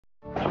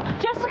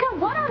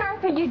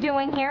are you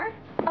doing here?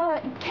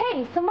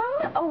 Kay,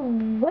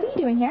 Simone, what are you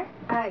doing here?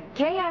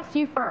 Kay asked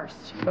you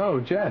first. Oh,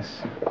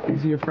 Jess.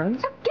 These are your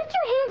friends? Get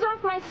your hands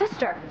off my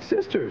sister.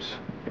 Sisters?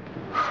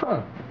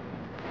 Huh.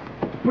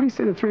 What do you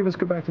say the three of us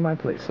go back to my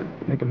place and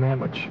make a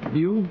sandwich?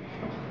 You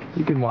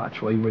can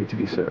watch while you wait to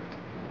be served.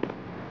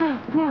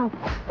 No.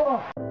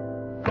 Oh,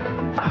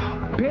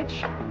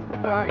 bitch.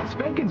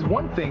 Spanking's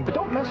one thing, but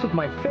don't mess with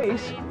my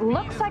face.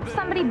 Looks like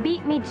somebody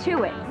beat me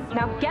to it.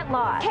 Now get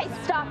lost. Kay,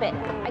 stop it.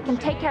 I can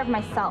take care of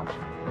myself.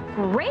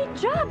 Great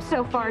job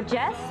so far,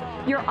 Jess.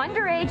 You're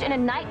underage in a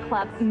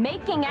nightclub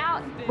making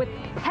out with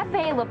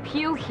Pepe Le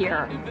Pew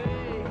here.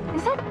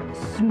 Is that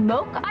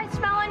smoke I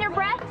smell on your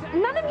breath?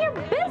 None of your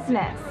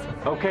business.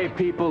 Okay,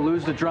 people,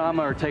 lose the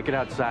drama or take it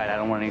outside. I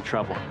don't want any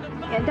trouble.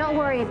 Yeah, don't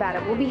worry about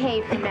it. We'll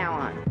behave from now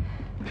on.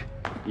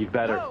 You'd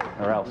better,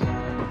 or else.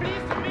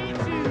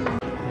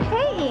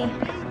 Hey!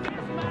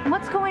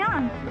 What's going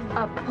on?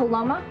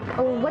 Paloma?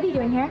 Oh, what are you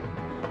doing here?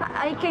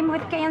 I came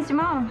with Kay and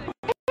Simone.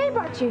 Kay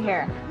brought you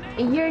here.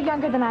 You're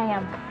younger than I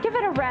am. Give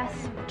it a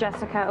rest,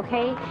 Jessica,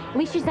 okay? At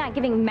least she's not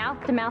giving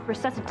mouth-to-mouth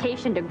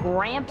resuscitation to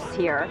Gramps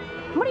here.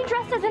 What are you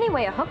dressed as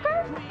anyway, a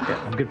hooker?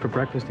 Yeah, I'm good for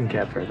breakfast and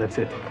cab fare, that's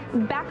it.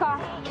 Back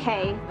off,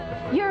 Kay.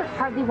 You're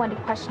hardly one to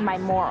question my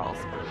morals.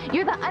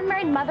 You're the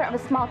unmarried mother of a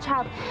small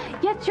child,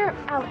 yet you're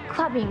out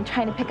clubbing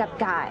trying to pick up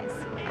guys.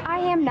 I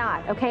am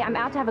not, okay? I'm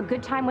out to have a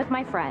good time with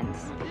my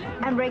friends.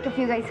 And break a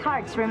few guys'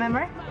 hearts,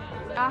 remember?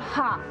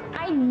 Aha,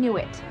 I knew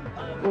it.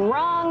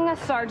 Wrong,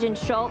 Sergeant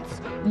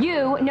Schultz.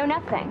 You know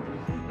nothing.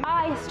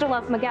 I still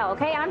love Miguel,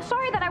 okay? I'm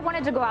sorry that I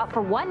wanted to go out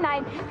for one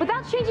night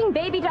without changing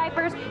baby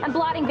diapers and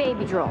blotting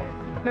baby drool.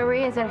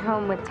 Maria's at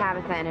home with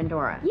Tabitha and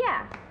Endora.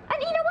 Yeah.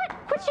 And you know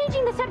what? Quit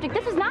changing the subject.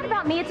 This is not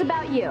about me, it's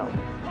about you.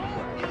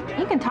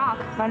 You can talk,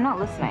 but I'm not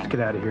listening. Let's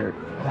get out of here.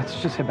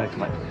 Let's just head back to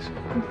my place.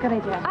 Good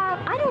idea.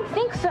 I don't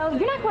think so.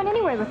 You're not going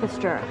anywhere with this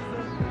jerk.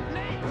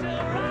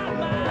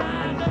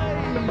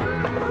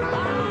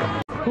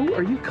 Who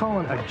are you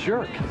calling a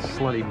jerk,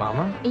 slutty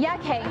mama? Yeah,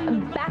 Kay,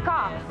 back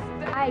off.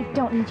 I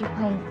don't need you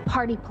playing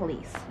party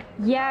police.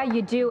 Yeah,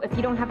 you do, if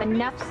you don't have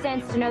enough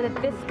sense to know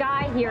that this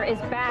guy here is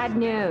bad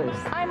news.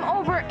 I'm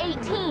over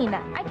 18.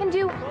 I can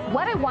do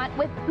what I want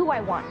with who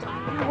I want.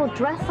 Well,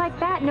 dressed like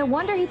that, no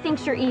wonder he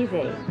thinks you're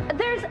easy.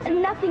 There's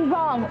nothing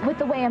wrong with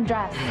the way I'm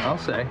dressed. I'll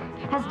say.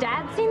 Has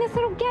Dad seen this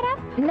little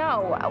getup?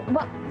 No,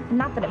 well,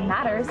 not that it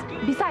matters.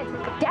 Besides,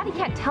 Daddy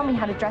can't tell me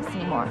how to dress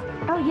anymore.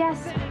 Oh,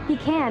 yes, he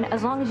can,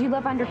 as long as you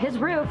live under his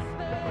roof.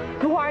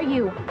 Who are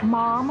you,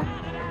 Mom?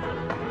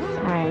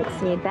 All right,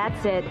 see,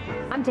 that's it.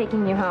 I'm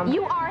taking you home.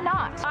 You are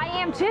not. I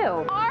am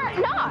too. Are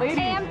not. Ladies,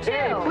 am too.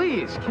 hey,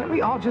 please, can't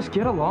we all just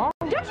get along?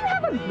 Don't you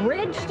have a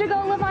bridge to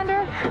go live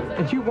under?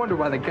 And you wonder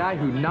why the guy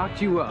who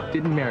knocked you up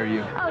didn't marry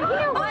you. Oh, you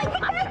know what?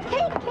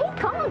 Kate,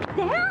 calm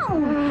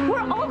down.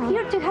 We're all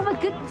here to have a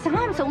good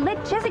time, so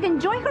let Jessica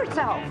enjoy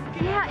herself.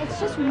 Yeah, it's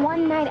just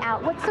one night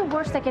out. What's the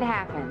worst that could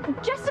happen?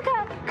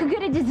 Jessica could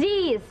get a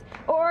disease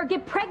or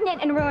get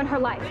pregnant and ruin her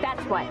life.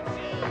 That's what.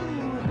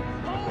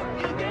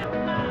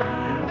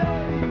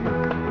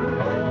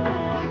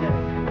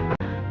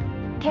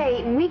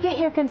 Kate, we get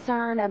your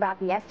concern about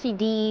the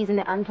STDs and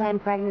the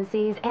unplanned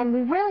pregnancies, and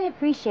we really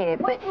appreciate it.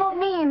 What it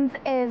means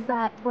is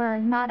that we're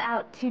not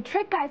out to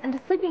trick guys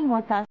into sleeping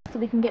with us so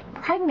we can get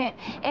pregnant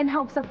in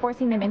hopes of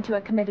forcing them into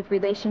a committed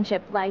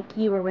relationship like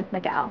you were with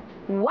Miguel.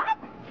 What?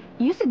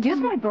 You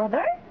seduced my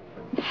brother?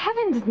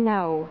 Heavens,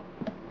 no.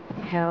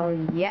 Hell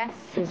yes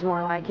is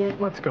more like it.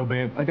 Let's go,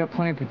 babe. I got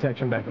plenty of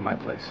protection back at my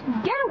place.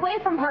 Get away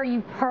from her,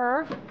 you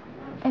perv.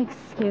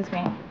 Excuse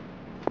me.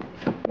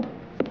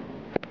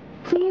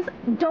 Please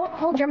don't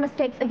hold your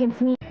mistakes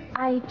against me.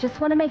 I just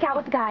want to make out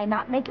with the guy,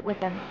 not make it with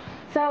him.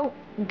 So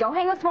go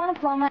hang with Simone and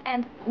Paloma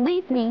and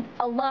leave me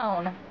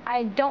alone.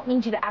 I don't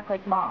need you to act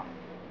like Mom.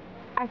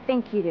 I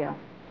think you do.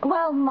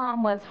 Well,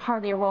 Mom was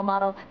hardly a role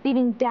model,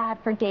 leaving Dad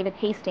for David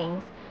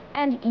Hastings.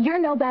 And you're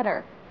no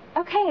better.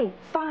 Okay,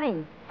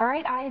 fine. All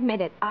right, I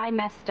admit it. I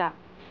messed up.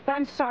 But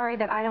I'm sorry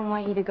that I don't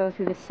want you to go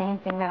through the same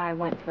thing that I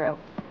went through.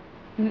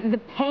 The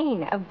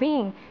pain of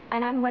being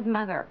an unwed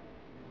mother.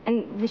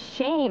 And the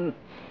shame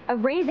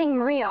of raising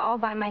Maria all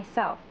by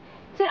myself.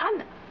 So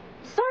I'm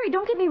sorry,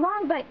 don't get me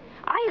wrong, but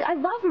I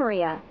love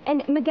Maria.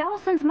 And Miguel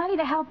sends money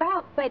to help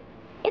out, but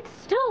it's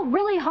still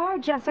really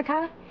hard,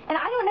 Jessica. And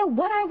I don't know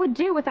what I would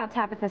do without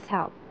Tabitha's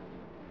help.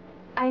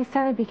 I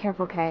said I'd be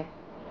careful, Kay.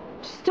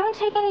 Just don't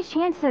take any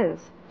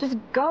chances. Just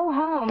go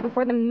home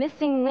before the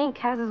missing link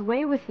has his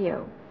way with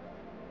you.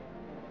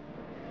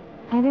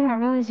 I didn't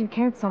realize you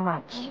cared so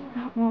much.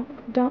 Well,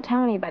 don't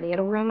tell anybody.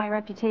 It'll ruin my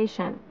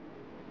reputation.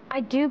 I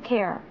do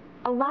care.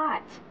 A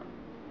lot.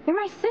 You're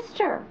my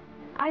sister.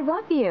 I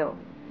love you.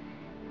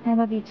 I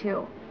love you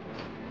too.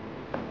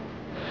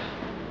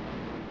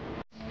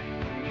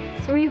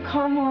 So will you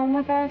come home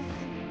with us?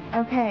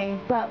 Okay,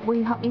 but will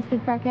you help me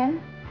sleep back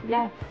in?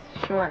 Yes,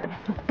 sure.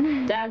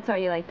 Dad saw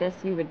you like this,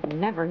 you would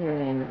never hear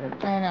the end of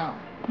it. I know.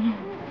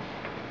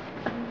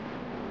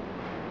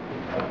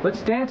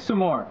 Let's dance some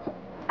more.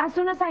 As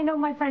soon as I know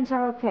my friends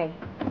are okay.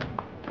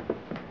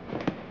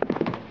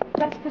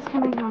 That's just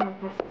coming home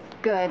with us.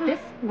 Good. This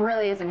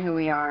really isn't who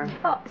we are.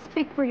 Oh,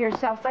 speak for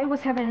yourselves. I was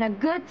having a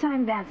good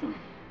time dancing.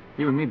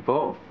 You and me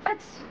both.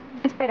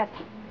 Espérate.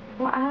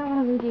 Well, I don't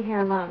want to leave you here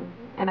alone.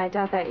 And I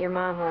doubt that your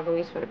mom or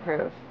Luis would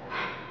approve.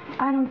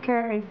 I don't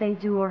care if they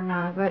do or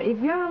not, but if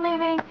you're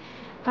leaving,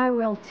 I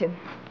will too.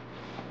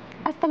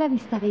 Hasta la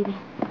vista, baby.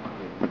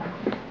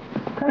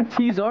 What kind of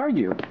tease are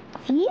you?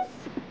 Tease?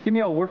 Get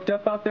me all worked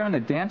up out there on the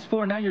dance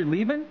floor, now you're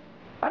leaving?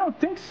 I don't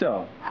think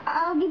so.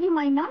 I'll give you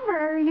my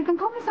number. You can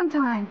call me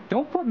sometime.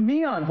 Don't put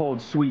me on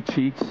hold, sweet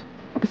cheeks.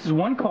 This is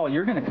one call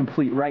you're gonna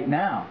complete right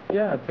now.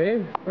 Yeah,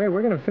 babe. Wait,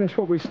 we're gonna finish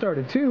what we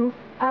started, too.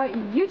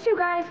 You two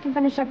guys can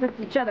finish up with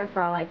each other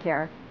for all I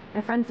care.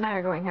 My friends and I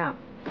are going home.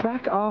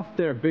 Back off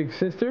there, big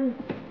sister.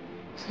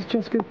 This is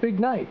Jessica's big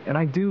night, and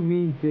I do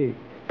mean big.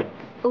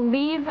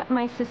 Leave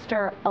my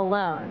sister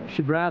alone.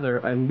 She'd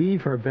rather I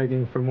leave her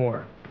begging for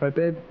more. Right,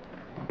 babe?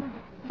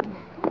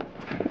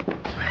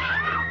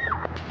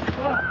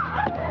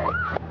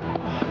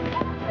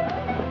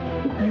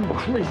 You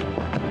crazy.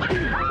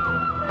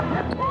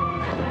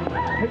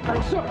 Hey,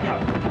 I'm sorry.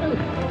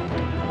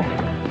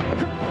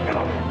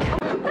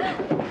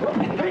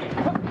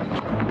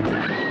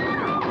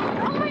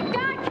 Oh my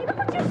God, look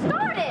what you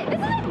started.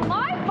 This isn't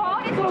my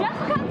fault. It's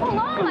Jessica and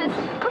Paloma's.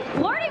 We're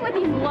flirting with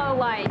these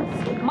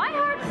lowlights. My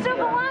heart still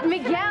belongs.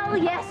 Miguel,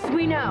 yes,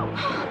 we know.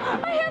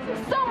 I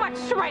have so much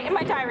to write in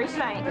my diary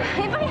tonight.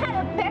 If I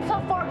had a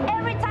pencil for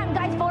every time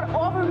guys fought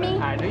over me.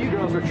 I knew you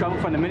girls were trouble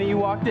from the minute you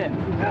walked in.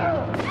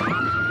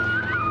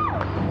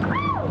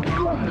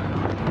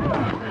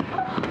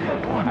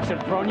 I should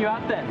have thrown you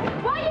out then.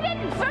 Well, you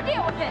didn't, so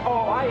deal with it.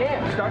 Oh, I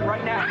am. Starting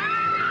right now.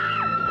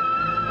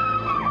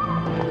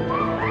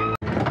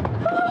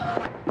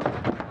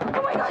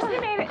 Oh my gosh, we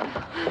made it.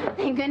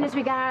 Thank goodness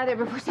we got out of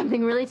there before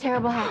something really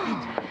terrible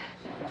happened.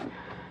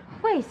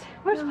 Wait,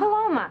 where's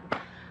Paloma?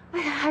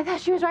 I thought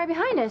she was right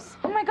behind us.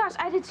 Oh my gosh,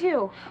 I did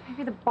too.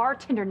 Maybe the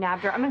bartender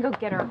nabbed her. I'm gonna go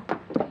get her.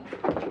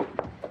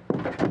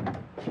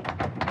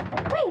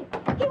 Wait,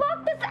 he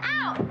locked us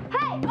out.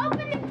 Hey,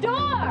 open the door.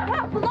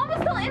 Yeah,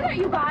 Paloma's still in there,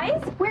 you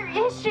guys. Where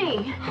is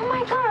she? Oh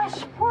my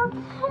gosh, poor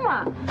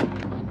Paloma.